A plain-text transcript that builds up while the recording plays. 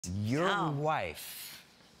Your wife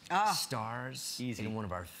stars in one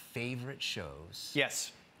of our favorite shows.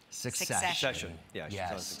 Yes. Succession. Yeah, she's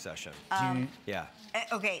on Succession. Yeah.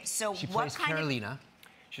 Okay, so She what plays kind Carolina.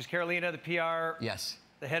 She's Carolina, the PR. Yes.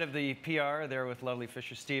 The head of the PR there with lovely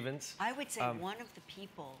Fisher Stevens. I would say one of the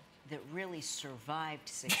people that really survived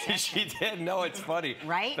Succession. She did. No, it's funny.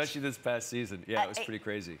 Right? Especially this past season. Yeah, it was pretty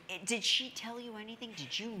crazy. Did she tell you anything?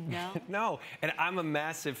 Did you know? No, and I'm a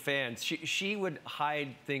massive fan. She would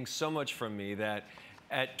hide things so much from me that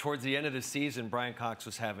towards the end of the season, Brian Cox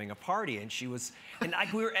was having a party, and she was, and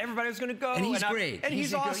everybody was going to go. And he's great. And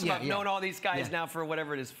he's awesome. Yeah, I've known all these guys now for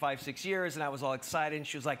whatever it is, 5, 6 years, and I was all excited. And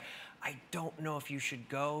she was like, I don't know if you should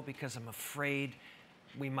go because I'm afraid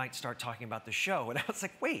we might start talking about the show. And I was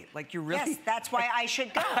like, wait, like you're really? Yes, that's why I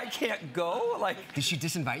should go. I can't go? Like, did she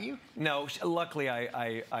disinvite you? No, luckily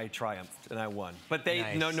I triumphed and I won. But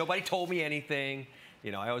nobody told me anything.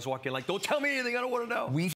 You know, I always walk in like, don't tell me anything, I don't want to know.